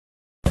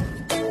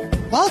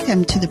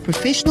Welcome to the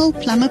Professional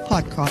Plumber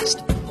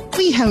Podcast.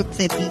 We hope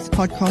that these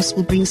podcasts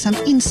will bring some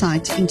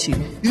insight into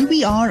who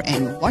we are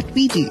and what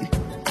we do.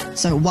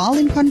 So while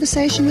in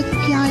conversation with the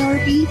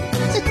PIRB,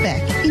 sit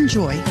back,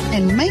 enjoy,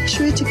 and make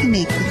sure to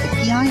connect with the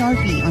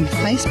PIRB on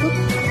Facebook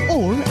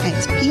or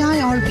at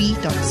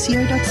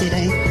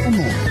pirb.co.za for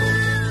more.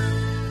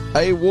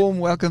 A warm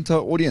welcome to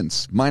our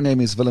audience. My name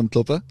is Willem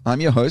Klopper.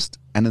 I'm your host,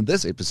 and in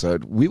this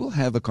episode, we will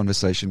have a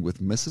conversation with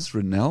Mrs.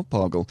 Ronelle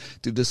Pagel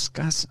to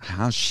discuss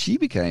how she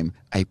became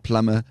a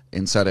plumber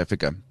in South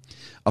Africa.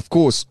 Of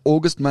course,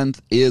 August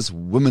month is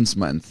Women's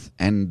Month,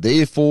 and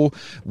therefore,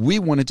 we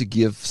wanted to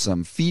give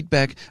some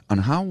feedback on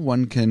how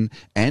one can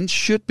and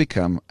should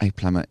become a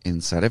plumber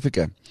in South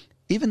Africa,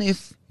 even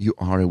if you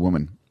are a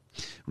woman.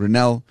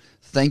 Ronelle,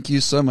 thank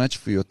you so much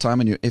for your time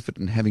and your effort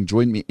in having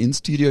joined me in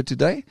studio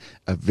today.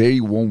 A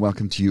very warm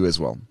welcome to you as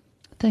well.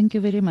 Thank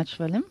you very much,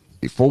 Willem.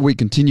 Before we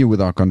continue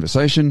with our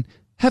conversation,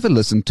 have a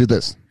listen to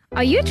this.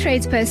 Are you a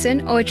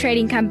tradesperson or a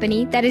trading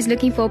company that is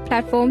looking for a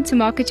platform to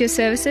market your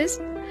services?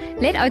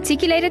 Let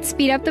Articulated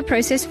speed up the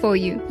process for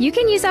you. You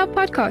can use our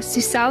podcast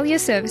to sell your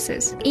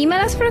services. Email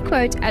us for a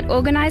quote at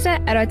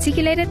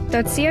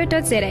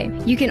organizer@articulated.co.za.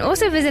 You can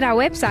also visit our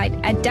website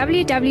at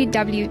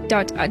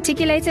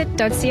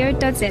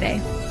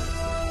www.articulated.co.za.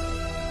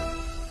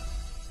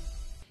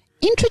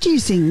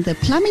 Introducing the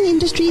Plumbing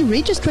Industry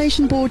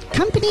Registration Board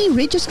Company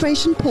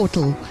Registration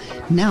Portal.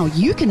 Now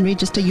you can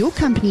register your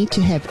company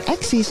to have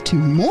access to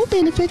more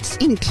benefits,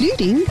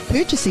 including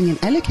purchasing and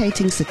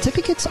allocating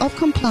certificates of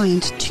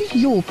compliance to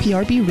your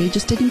PRB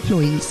registered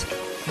employees.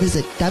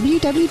 Visit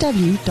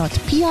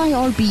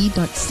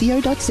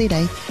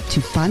www.pirb.co.za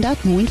to find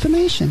out more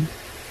information.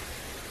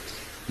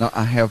 Now,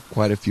 I have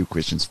quite a few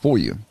questions for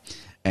you.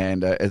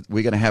 And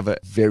we're going to have a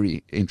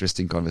very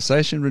interesting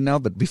conversation, Ronelle.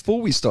 But before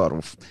we start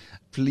off,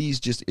 please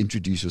just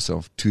introduce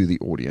yourself to the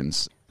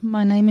audience.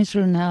 My name is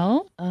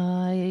Ronelle.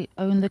 I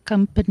own the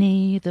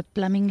company The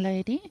Plumbing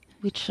Lady,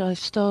 which I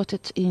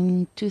started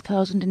in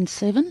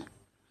 2007.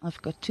 I've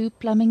got 2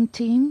 plumbing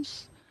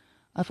teams.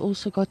 I've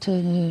also got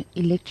an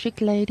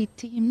electric lady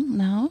team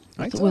now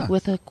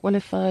with a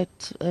qualified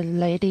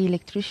lady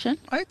electrician.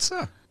 Right,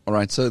 sir. All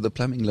right, so the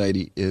Plumbing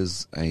Lady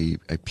is a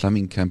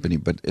plumbing company,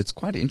 but it's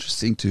quite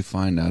interesting to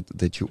find out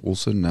that you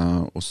also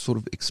now are sort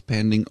of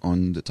expanding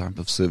on the type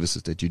of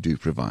services that you do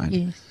provide.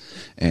 Yes.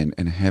 And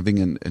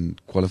having a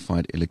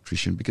qualified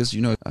electrician, because,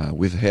 you know,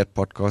 we've had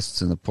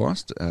podcasts in the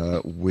past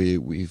where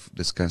we've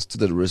discussed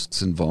the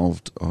risks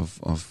involved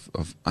of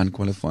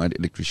unqualified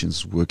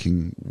electricians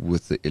working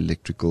with the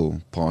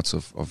electrical parts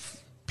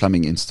of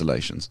plumbing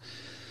installations.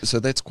 So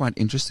that's quite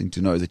interesting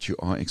to know that you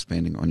are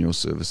expanding on your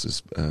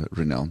services,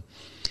 Ronelle.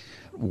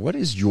 What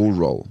is your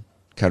role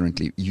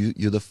currently?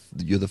 You're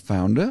the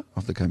founder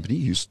of the company.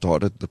 You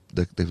started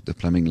the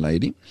Plumbing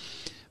Lady,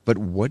 but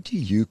what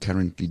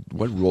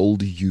role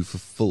do you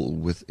fulfill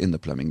within the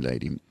Plumbing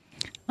Lady?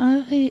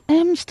 I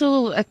am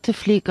still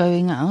actively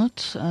going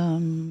out,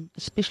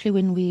 especially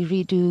when we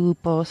redo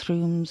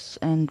bathrooms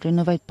and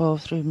renovate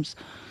bathrooms.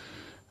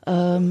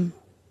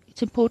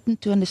 It's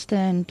important to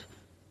understand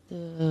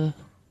the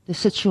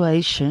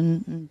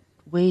situation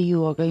where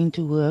you are going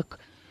to work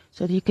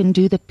so that you can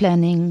do the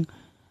planning.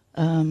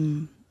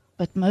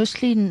 But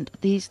mostly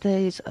these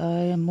days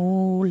I am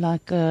more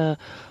like a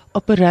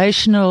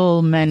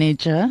operational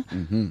manager,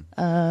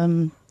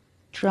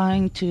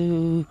 trying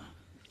to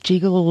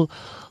jiggle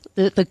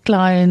the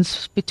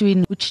clients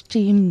between which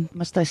team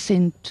must I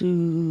send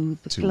to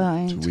the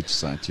client. To which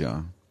site,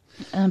 yeah.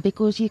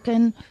 Because you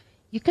can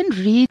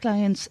read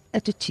clients'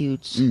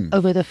 attitudes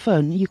over the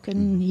phone. You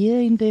can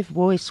hear in their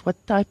voice what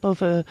type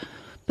of a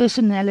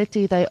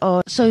personality they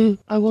are. So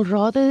I will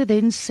rather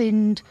than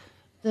send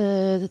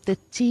the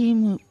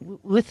team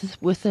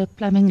with a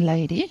plumbing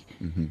lady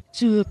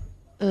to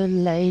a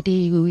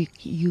lady who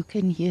you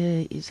can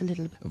hear is a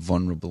little bit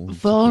vulnerable,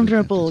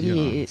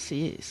 yes.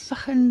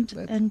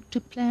 And to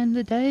plan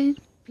the day,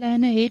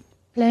 plan ahead,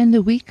 plan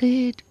the week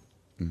ahead.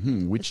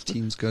 Which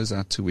teams goes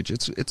out to which?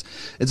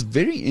 It's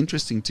very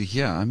interesting to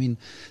hear. I mean,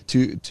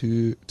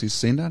 to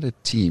send out a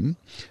team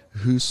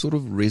who sort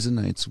of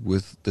resonates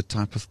with the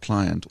type of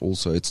client.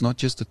 Also, it's not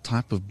just the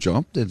type of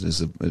job that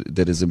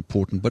is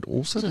important, but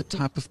also the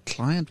type of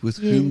client with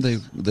whom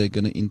they're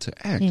going to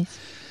interact. Yes.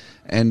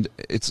 And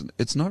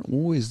it's not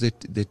always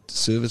that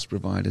service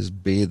providers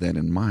bear that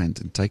in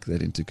mind and take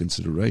that into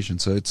consideration.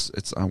 So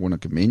it's I want to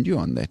commend you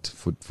on that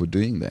for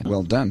doing that.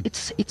 Well done.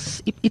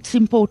 It's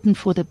important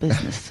for the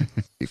business.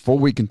 Before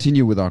we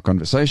continue with our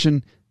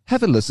conversation,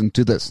 have a listen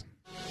to this.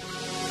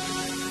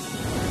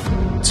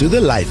 To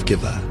the Life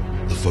Giver,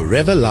 the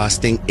forever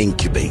lasting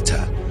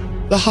incubator,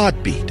 the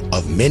heartbeat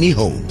of many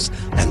homes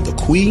and the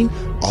queen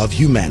of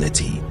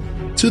humanity.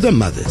 To the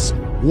mothers,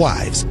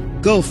 wives,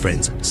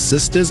 girlfriends,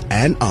 sisters,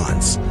 and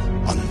aunts.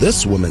 On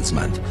this Women's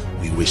Month,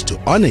 we wish to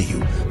honor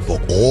you for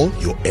all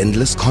your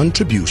endless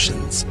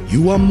contributions.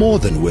 You are more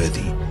than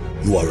worthy.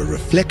 You are a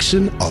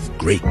reflection of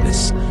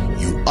greatness.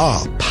 You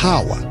are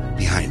power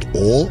behind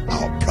all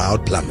our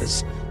proud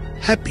plumbers.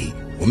 Happy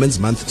Women's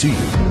Month to you.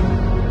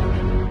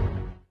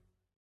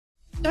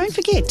 Don't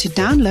forget to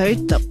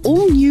download the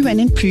all-new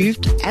and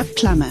improved App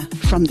Plumber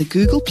from the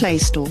Google Play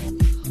Store.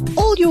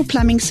 All your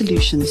plumbing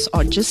solutions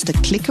are just a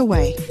click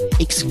away,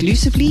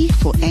 exclusively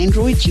for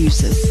Android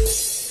users.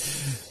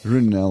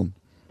 Ronelle,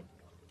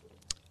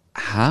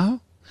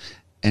 how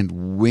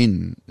and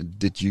when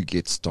did you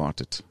get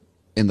started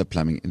in the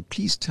plumbing? And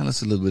please tell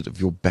us a little bit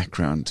of your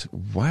background.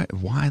 Why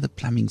the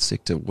plumbing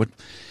sector?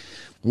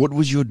 What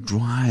was your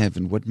drive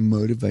and what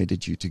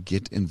motivated you to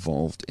get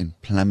involved in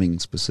plumbing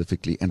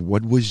specifically? And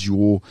what was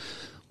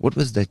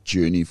that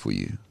journey for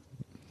you?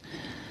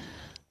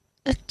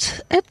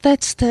 At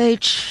that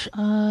stage,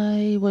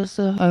 I was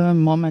a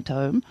mom at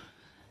home,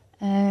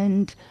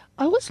 and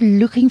I was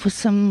looking for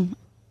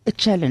a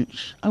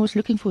challenge.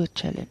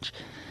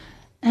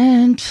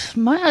 And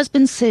my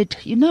husband said,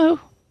 you're now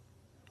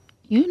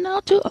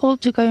too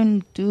old to go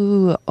and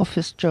do an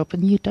office job,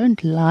 and you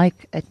don't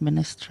like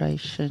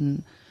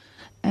administration.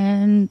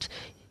 And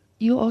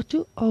you are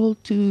too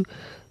old to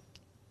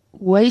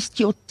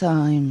waste your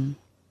time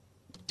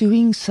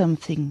doing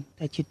something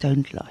that you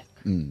don't like.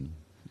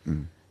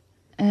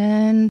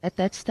 And at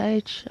that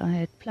stage, I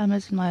had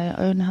plumbers in my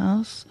own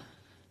house,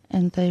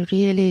 and they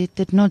really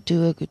did not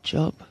do a good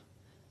job.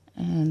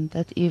 And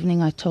that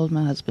evening, I told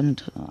my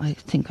husband, I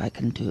think I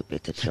can do a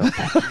better job.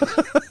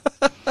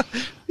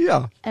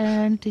 Yeah.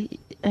 And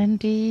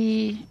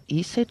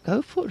he said,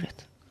 go for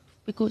it.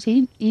 Because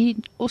he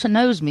also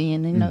knows me,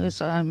 and he knows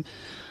I'm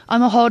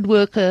a hard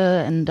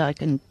worker and I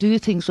can do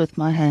things with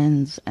my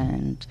hands,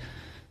 and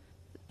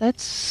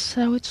that's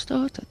how it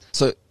started.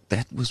 So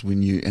that was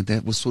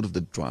that was sort of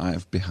the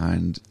drive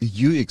behind,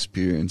 you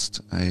experienced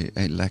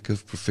a lack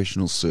of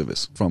professional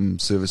service from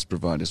service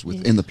providers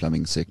within the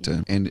plumbing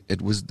sector. And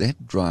it was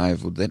that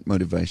drive or that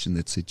motivation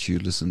that said to you,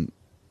 listen,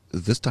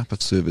 this type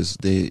of service,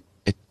 there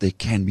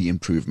can be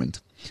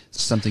improvement.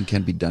 Something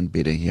can be done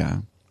better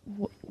here.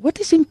 What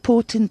is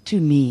important to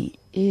me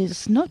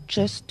is not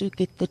just to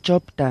get the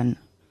job done.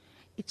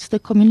 It's the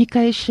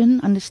communication,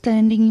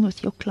 understanding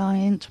with your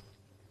client,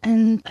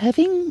 and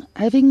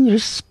having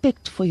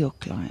respect for your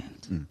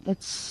client.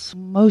 That's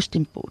most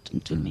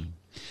important to me.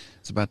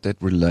 It's about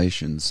that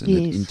relations and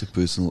that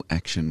interpersonal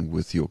action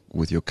with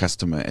your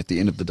customer. At the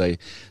end of the day,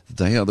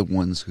 they are the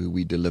ones who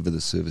we deliver the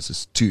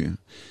services to.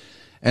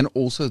 And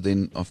also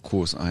then, of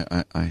course,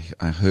 I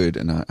heard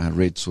and I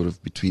read sort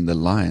of between the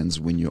lines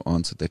when you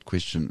answered that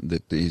question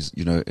that there's,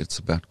 it's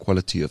about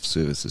quality of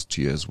services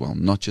to you as well.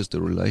 Not just the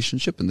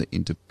relationship and the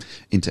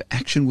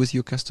interaction with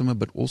your customer,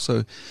 but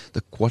also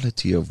the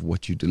quality of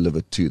what you deliver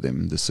to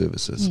them, the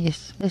services.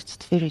 Yes, that's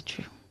very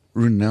true.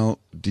 Ronelle,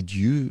 did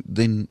you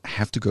then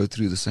have to go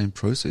through the same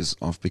process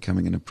of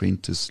becoming an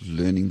apprentice,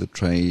 learning the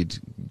trade,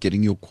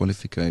 getting your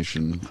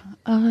qualification?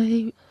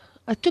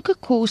 I took a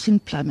course in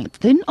plumbing.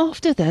 Then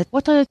after that,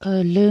 what I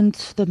learned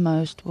the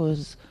most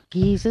was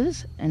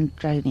geysers and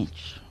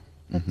drainage.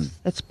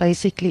 That's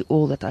basically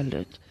all that I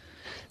learned.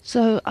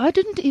 So I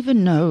didn't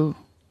even know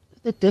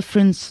the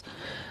difference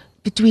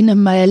between a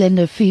male and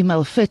a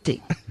female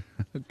fitting.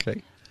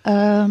 Okay.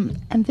 And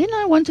then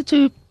I wanted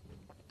to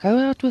go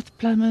out with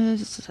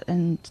plumbers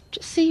and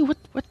just see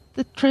what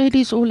the trade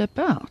is all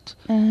about.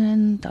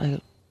 And I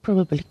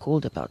probably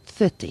called about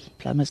 30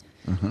 plumbers.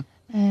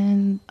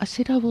 And I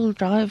said, I will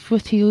drive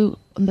with you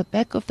on the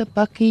back of the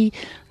bakkie.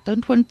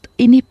 Don't want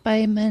any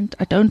payment.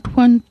 I don't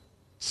want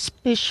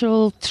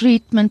special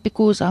treatment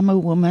because I'm a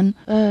woman.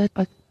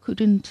 I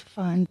couldn't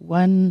find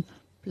one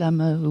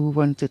plumber who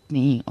wanted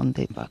me on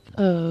their bakkie.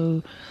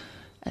 Oh,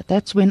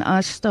 that's when I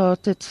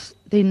started.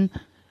 Then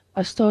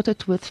I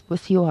started with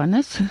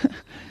Johannes.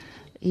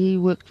 He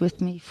worked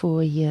with me for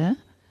a year.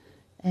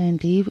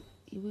 And he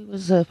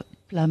was a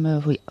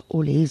plumber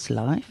all his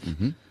life.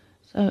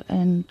 So,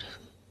 and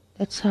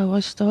that's how I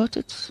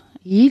started.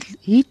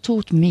 He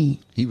taught me.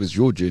 He was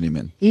your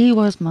journeyman. He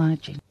was my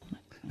journeyman.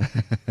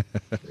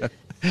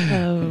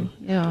 So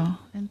yeah,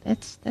 and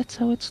that's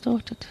how it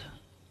started.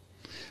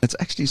 It's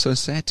actually so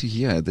sad to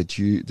hear that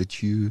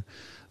you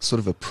sort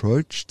of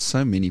approached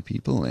so many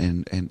people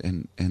and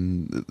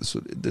so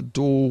the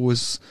door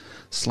was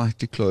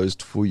slightly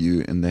closed for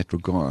you in that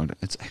regard.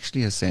 It's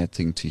actually a sad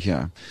thing to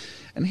hear,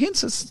 and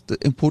hence it's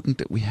important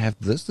that we have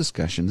this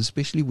discussion,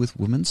 especially with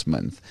Women's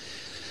Month.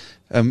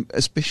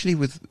 Especially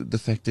with the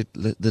fact that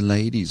the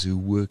ladies who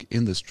work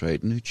in this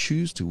trade and who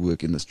choose to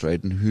work in this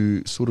trade and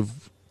who sort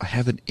of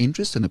have an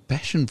interest and a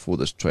passion for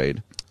this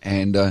trade,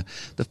 and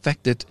the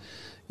fact that,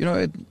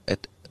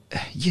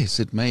 yes,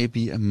 it may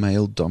be a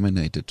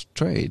male-dominated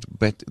trade,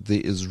 but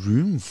there is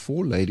room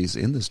for ladies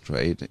in this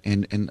trade,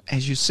 and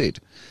as you said,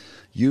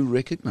 you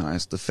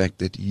recognize the fact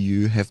that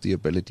you have the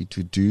ability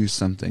to do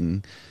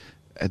something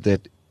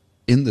that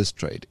in this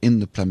trade, in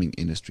the plumbing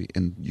industry,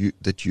 and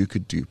that you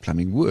could do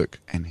plumbing work,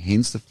 and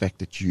hence the fact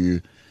that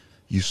you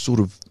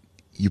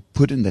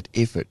put in that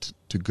effort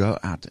to go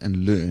out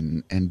and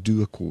learn and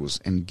do a course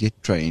and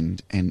get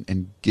trained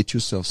and get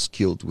yourself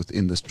skilled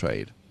within this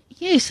trade.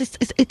 Yes,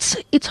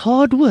 it's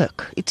hard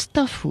work. It's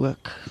tough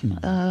work.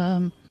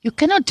 You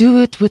cannot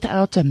do it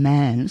without a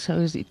man.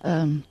 So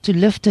to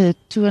lift a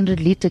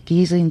 200-liter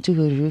geyser into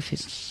a roof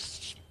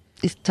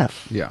is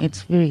tough. Yeah.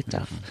 It's very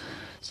tough.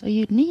 So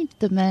you need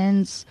the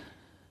men's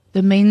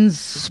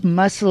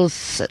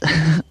muscles.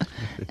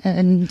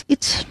 And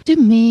it's, to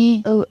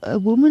me, a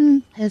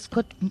woman has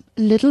got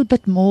a little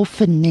bit more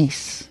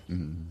finesse.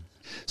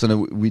 So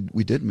now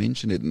we did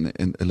mention it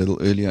in a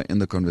little earlier in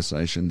the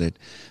conversation that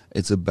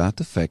it's about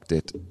the fact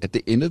that at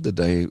the end of the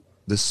day,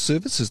 the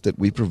services that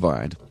we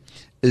provide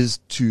is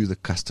to the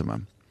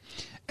customer.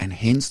 And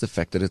hence the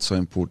fact that it's so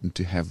important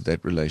to have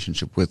that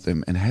relationship with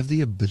them and have the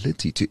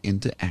ability to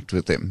interact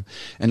with them.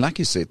 And like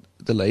you said,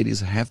 the ladies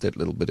have that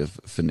little bit of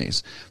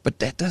finesse, but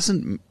that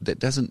doesn't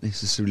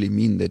necessarily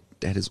mean that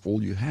that is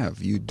all you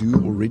have. You do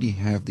already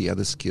have the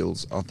other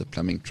skills of the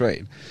plumbing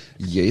trade.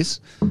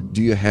 Yes,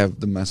 do you have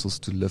the muscles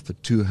to lift a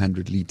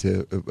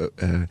 200-liter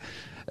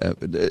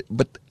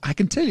but I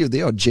can tell you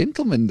there are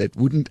gentlemen that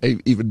wouldn't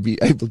even be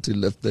able to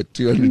lift that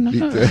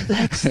 200-liter.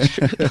 That's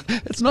true.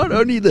 It's not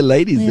only the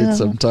ladies that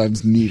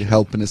sometimes need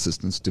help and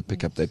assistance to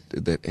pick up that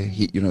the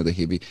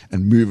heavy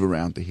and move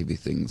around the heavy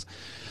things.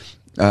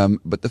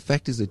 But the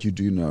fact is that you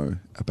do know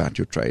about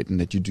your trade and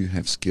that you do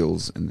have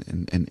skills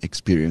and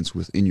experience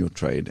within your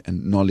trade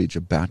and knowledge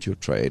about your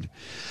trade.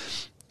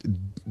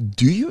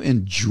 Do you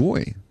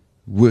enjoy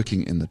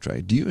working in the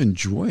trade? Do you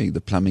enjoy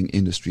the plumbing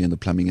industry and the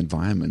plumbing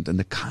environment and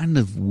the kind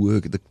of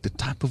work, the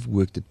type of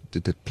work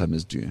that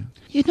plumbers do?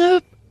 You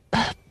know,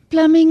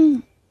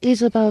 plumbing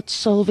is about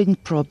solving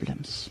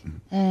problems.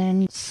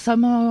 And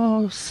some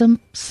are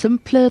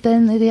simpler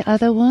than the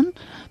other one,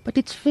 but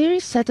it's very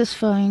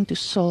satisfying to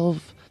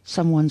solve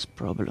someone's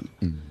problem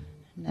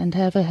and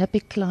have a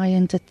happy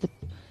client at the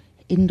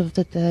end of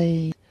the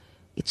day.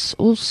 It's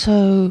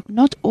also,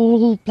 not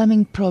all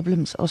plumbing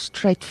problems are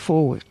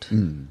straightforward.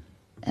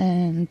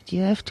 And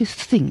you have to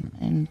think,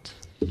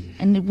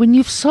 and when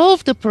you've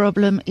solved the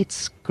problem,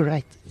 it's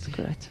great. It's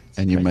great.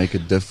 And you make a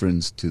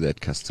difference to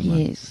that customer.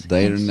 Yes.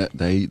 They're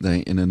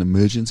in an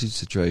emergency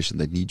situation.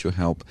 They need your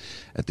help.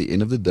 At the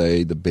end of the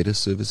day, the better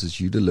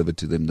services you deliver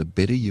to them, the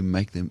better you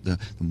make them, the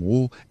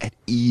more at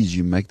ease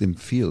you make them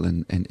feel,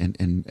 and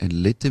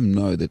let them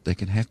know that they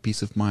can have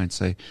peace of mind.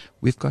 Say,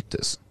 we've got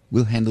this.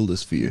 We'll handle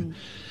this for you.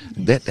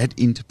 Yes. That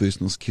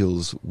interpersonal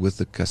skills with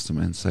the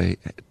customer, and say,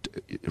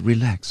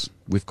 relax,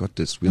 we've got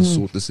this. We'll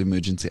sort this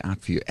emergency out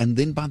for you. And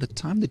then by the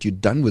time that you're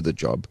done with the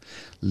job,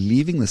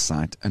 leaving the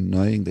site and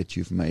knowing that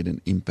you've made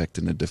an impact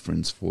and a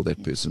difference for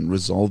that person,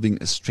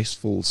 resolving a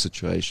stressful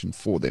situation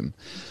for them.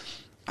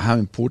 How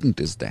important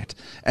is that?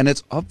 And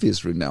it's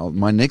obvious, Ronelle.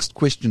 My next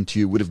question to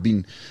you would have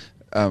been,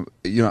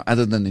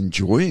 other than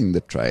enjoying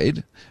the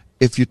trade,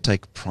 if you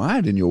take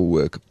pride in your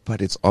work,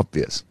 but it's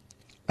obvious.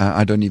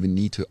 I don't even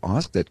need to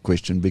ask that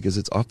question because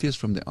it's obvious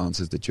from the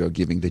answers that you're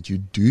giving that you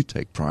do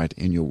take pride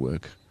in your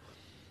work.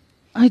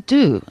 I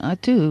do,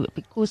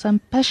 because I'm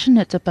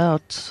passionate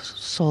about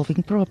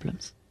solving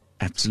problems.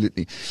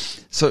 Absolutely.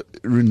 So,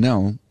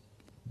 Ronelle,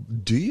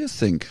 do you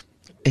think,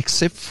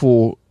 except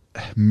for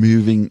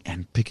moving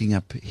and picking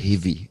up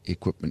heavy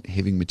equipment,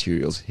 heavy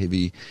materials,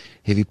 heavy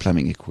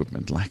plumbing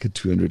equipment like a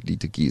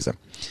 200-liter geyser,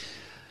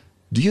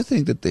 do you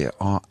think that there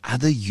are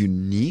other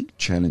unique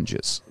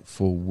challenges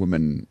for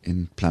women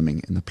in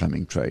the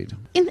plumbing trade?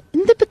 In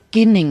the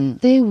beginning,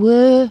 there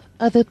were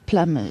other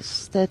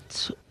plumbers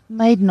that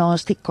made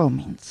nasty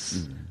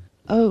comments.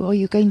 Oh, are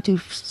you going to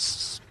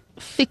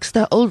fix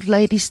the old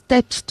lady's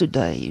taps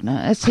today?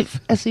 As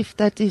if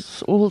that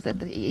is all that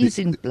there is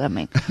in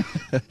plumbing.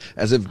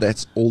 As if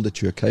that's all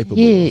that you're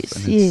capable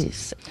of.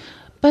 Yes.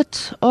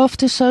 But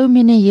after so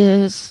many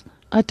years,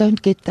 I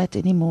don't get that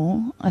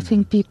anymore. I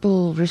think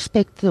people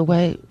respect the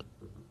way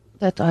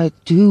that I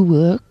do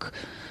work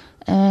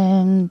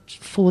and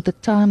for the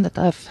time that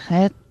I've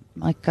had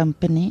my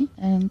company.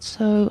 And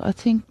so I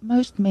think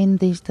most men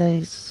these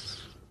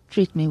days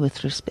treat me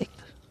with respect.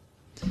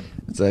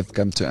 They've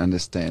come to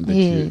understand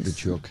that,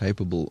 that you're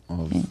capable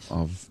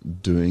of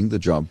doing the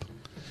job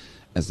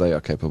as they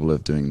are capable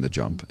of doing the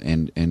job,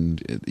 and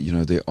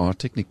there are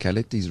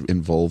technicalities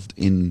involved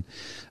in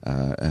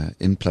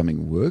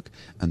plumbing work,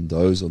 and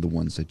those are the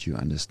ones that you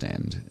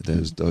understand.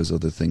 Those are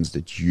the things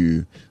that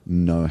you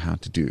know how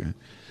to do.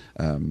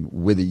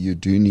 Whether you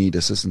do need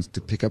assistance to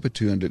pick up a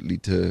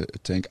 200-liter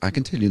tank, I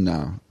can tell you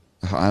now,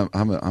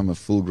 I'm a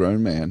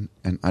full-grown man,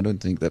 and I don't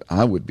think that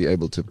I would be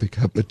able to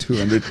pick up a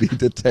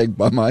 200-liter tank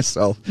by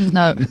myself.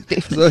 No,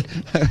 so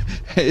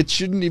it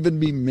shouldn't even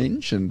be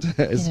mentioned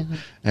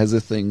as a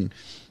thing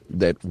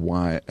that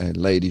why a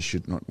lady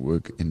should not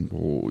work in,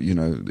 or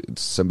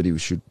somebody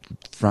should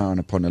frown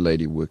upon a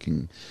lady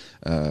working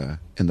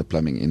in the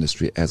plumbing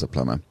industry as a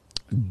plumber.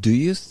 Do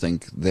you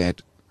think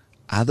that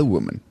other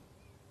women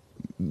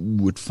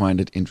would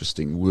find it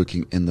interesting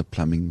working in the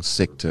plumbing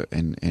sector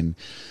and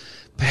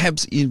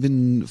perhaps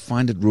even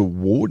find it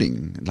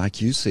rewarding?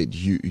 Like you said,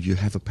 you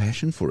have a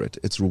passion for it.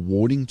 It's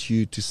rewarding to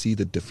you to see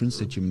the difference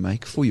that you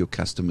make for your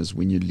customers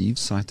when you leave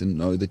site and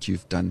know that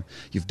you've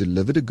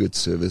delivered a good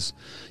service,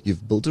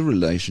 you've built a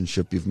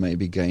relationship, you've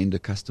maybe gained a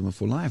customer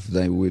for life.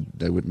 They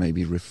would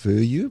maybe refer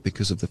you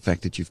because of the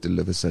fact that you've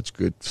delivered such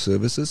good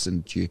services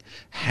and you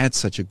had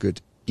such a good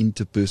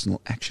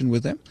interpersonal action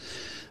with them.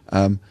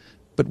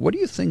 But what do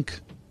you think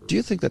Do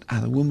you think that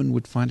other women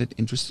would find it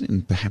interesting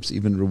and perhaps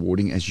even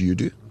rewarding as you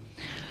do?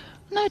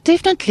 No,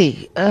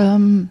 definitely.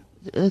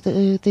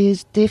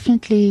 There's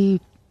definitely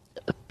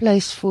a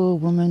place for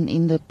women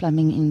in the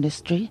plumbing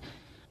industry.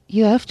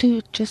 You have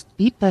to just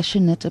be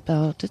passionate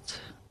about it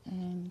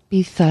and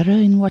be thorough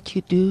in what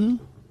you do.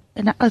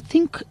 And I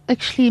think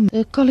actually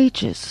the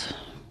colleges,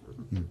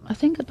 I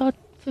think about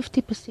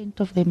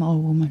 50% of them are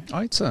women.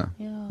 I'd say.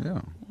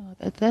 Yeah.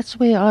 That's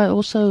where I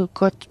also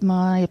got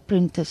my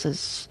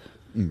apprentices.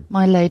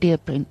 My lady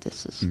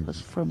apprentices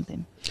was from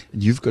them.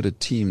 And you've got a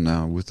team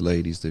now with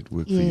ladies that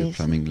work for your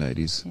plumbing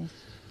ladies.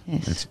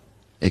 Yes. That's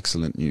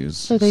excellent news.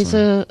 So there's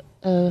a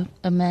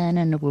man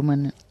and a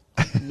woman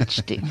in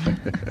each team.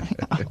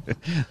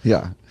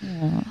 Yeah,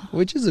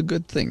 which is a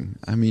good thing.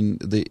 I mean,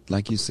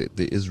 like you said,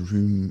 there is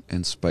room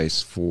and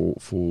space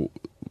for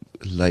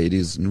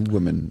ladies and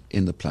women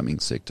in the plumbing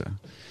sector,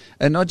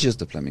 and not just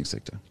the plumbing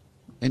sector.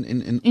 In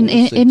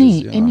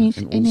any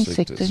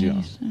sector,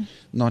 yes.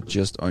 Not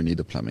just only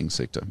the plumbing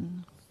sector.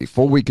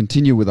 Before we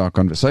continue with our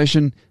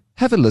conversation,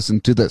 have a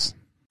listen to this.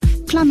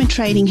 Plumber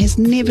training has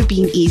never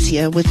been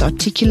easier with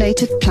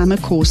articulated plumber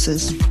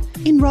courses.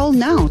 Enroll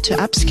now to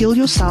upskill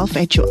yourself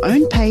at your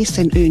own pace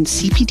and earn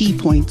CPD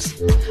points.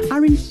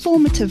 Our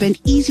informative and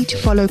easy to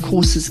follow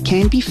courses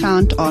can be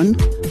found on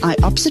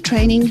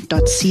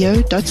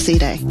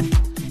iopsatraining.co.za.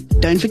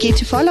 Don't forget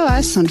to follow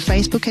us on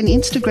Facebook and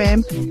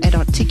Instagram at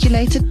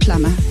Articulated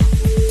Plumber.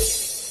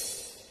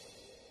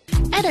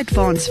 At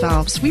Advanced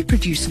Valves, we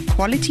produce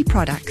quality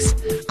products.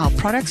 Our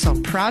products are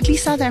proudly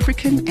South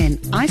African and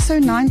ISO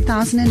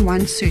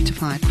 9001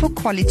 certified for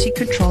quality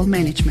control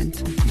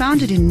management.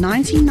 Founded in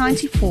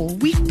 1994,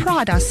 we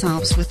pride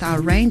ourselves with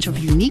our range of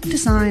unique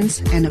designs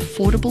and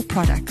affordable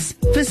products.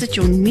 Visit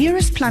your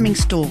nearest plumbing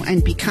store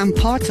and become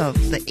part of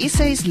the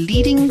SA's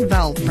leading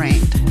valve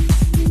brand.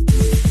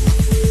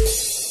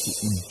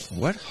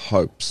 What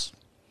hopes,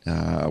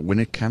 when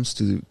it comes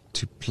to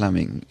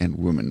plumbing and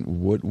women,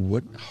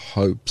 what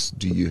hopes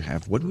do you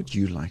have? What would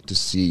you like to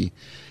see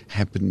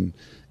happen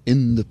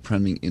in the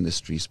plumbing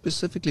industry,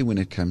 specifically when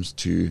it comes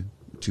to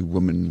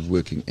women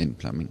working in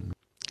plumbing?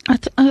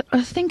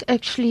 I think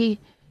actually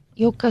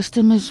your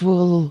customers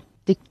will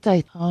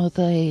dictate how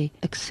they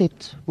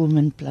accept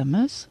women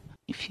plumbers.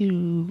 If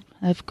you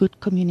have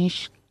good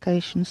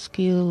communication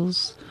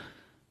skills,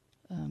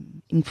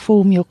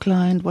 inform your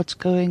client what's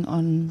going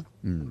on,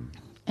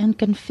 and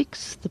can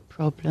fix the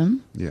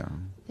problem,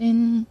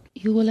 then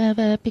you will have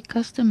a happy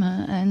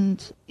customer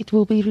and it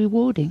will be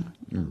rewarding.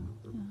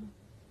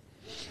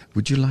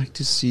 Would you like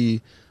to see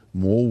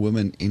more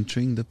women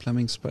entering the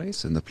plumbing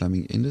space and the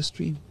plumbing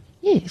industry?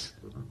 Yes,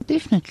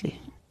 definitely.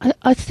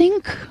 I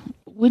think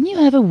when you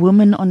have a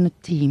woman on a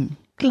team,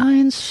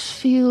 clients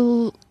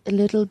feel a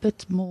little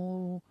bit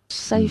more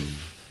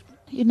safe.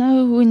 You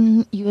know,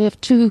 when you have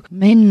two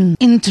men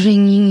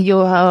entering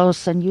your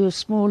house and you're a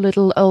small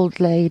little old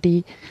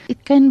lady,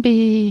 it can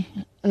be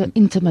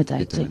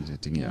intimidating.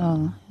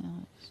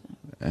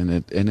 And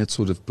it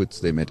sort of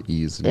puts them at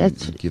ease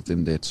and give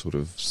them that sort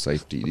of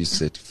safety,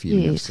 that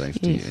feeling of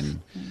safety.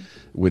 And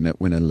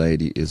when a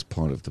lady is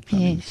part of the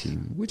plumbing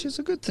team, which is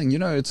a good thing. You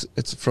know, it's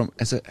from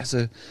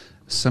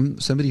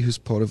somebody who's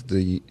part of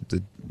the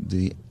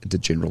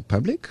general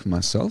public.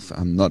 Myself,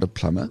 I'm not a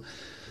plumber.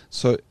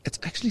 So it's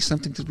actually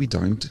something that we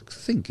don't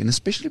think, and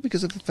especially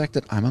because of the fact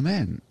that I'm a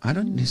man. I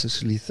don't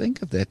necessarily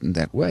think of that in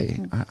that way.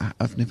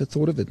 I've never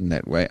thought of it in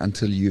that way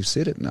until you've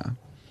said it now.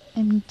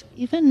 And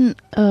even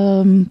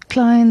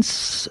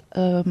clients,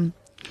 when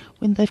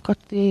they've got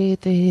their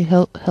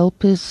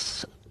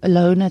helpers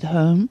alone at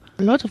home,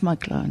 a lot of my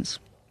clients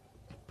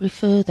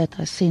prefer that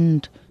I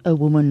send a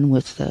woman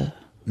with the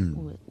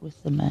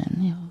man.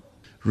 Yeah.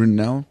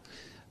 Ronelle,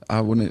 I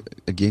want to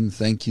again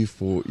thank you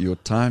for your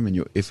time and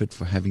your effort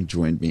for having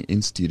joined me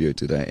in studio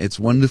today.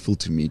 It's wonderful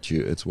to meet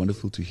you. It's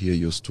wonderful to hear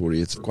your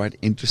story. It's quite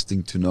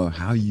interesting to know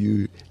how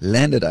you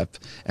landed up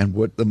and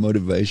what the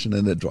motivation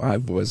and the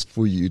drive was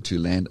for you to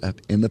land up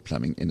in the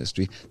plumbing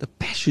industry, the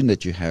passion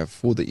that you have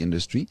for the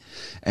industry.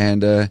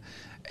 And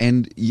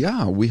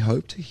we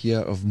hope to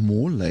hear of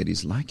more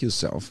ladies like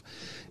yourself.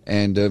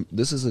 And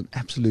this is an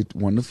absolute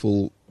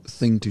wonderful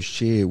thing to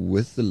share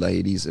with the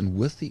ladies and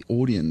with the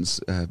audience,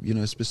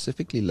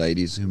 specifically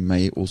ladies who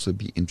may also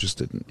be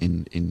interested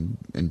in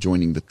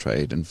joining the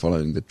trade and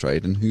following the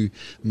trade, and who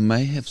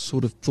may have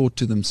sort of thought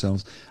to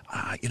themselves,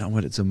 you know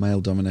what, it's a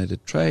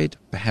male-dominated trade,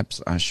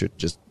 perhaps I should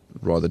just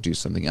rather do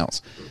something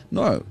else.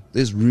 No,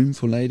 there's room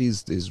for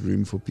ladies, there's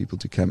room for people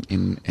to come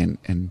in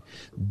and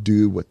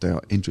do what they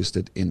are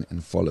interested in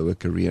and follow a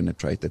career in a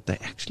trade that they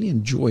actually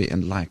enjoy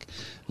and like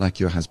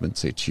your husband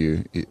said to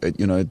you,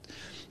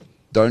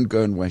 don't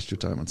go and waste your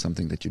time on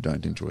something that you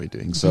don't enjoy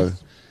doing. So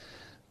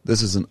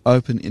this is an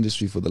open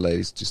industry for the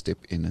ladies to step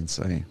in and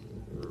say,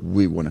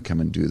 we want to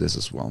come and do this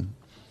as well.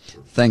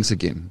 Thanks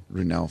again,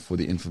 Ronelle, for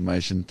the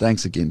information.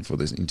 Thanks again for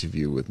this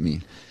interview with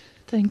me.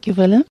 Thank you,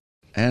 Willem.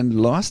 And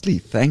lastly,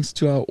 thanks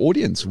to our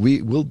audience.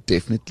 We will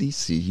definitely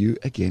see you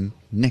again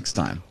next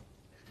time.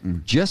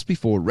 Just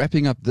before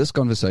wrapping up this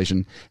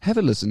conversation, have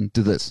a listen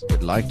to this.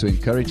 We'd like to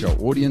encourage our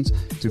audience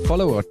to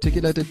follow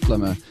Articulated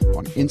Plumber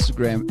on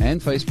Instagram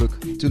and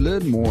Facebook to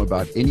learn more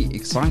about any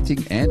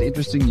exciting and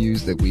interesting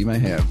news that we may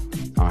have.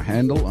 Our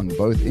handle on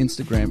both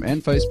Instagram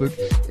and Facebook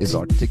is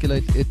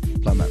Articulated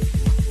Plumber.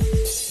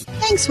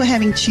 Thanks for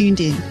having tuned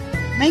in.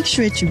 Make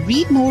sure to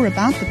read more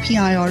about the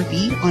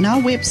PIRB on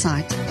our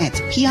website at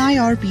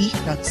pirb.co.za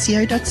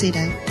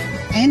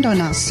and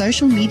on our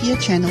social media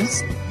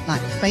channels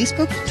like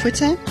Facebook,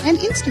 Twitter, and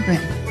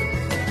Instagram.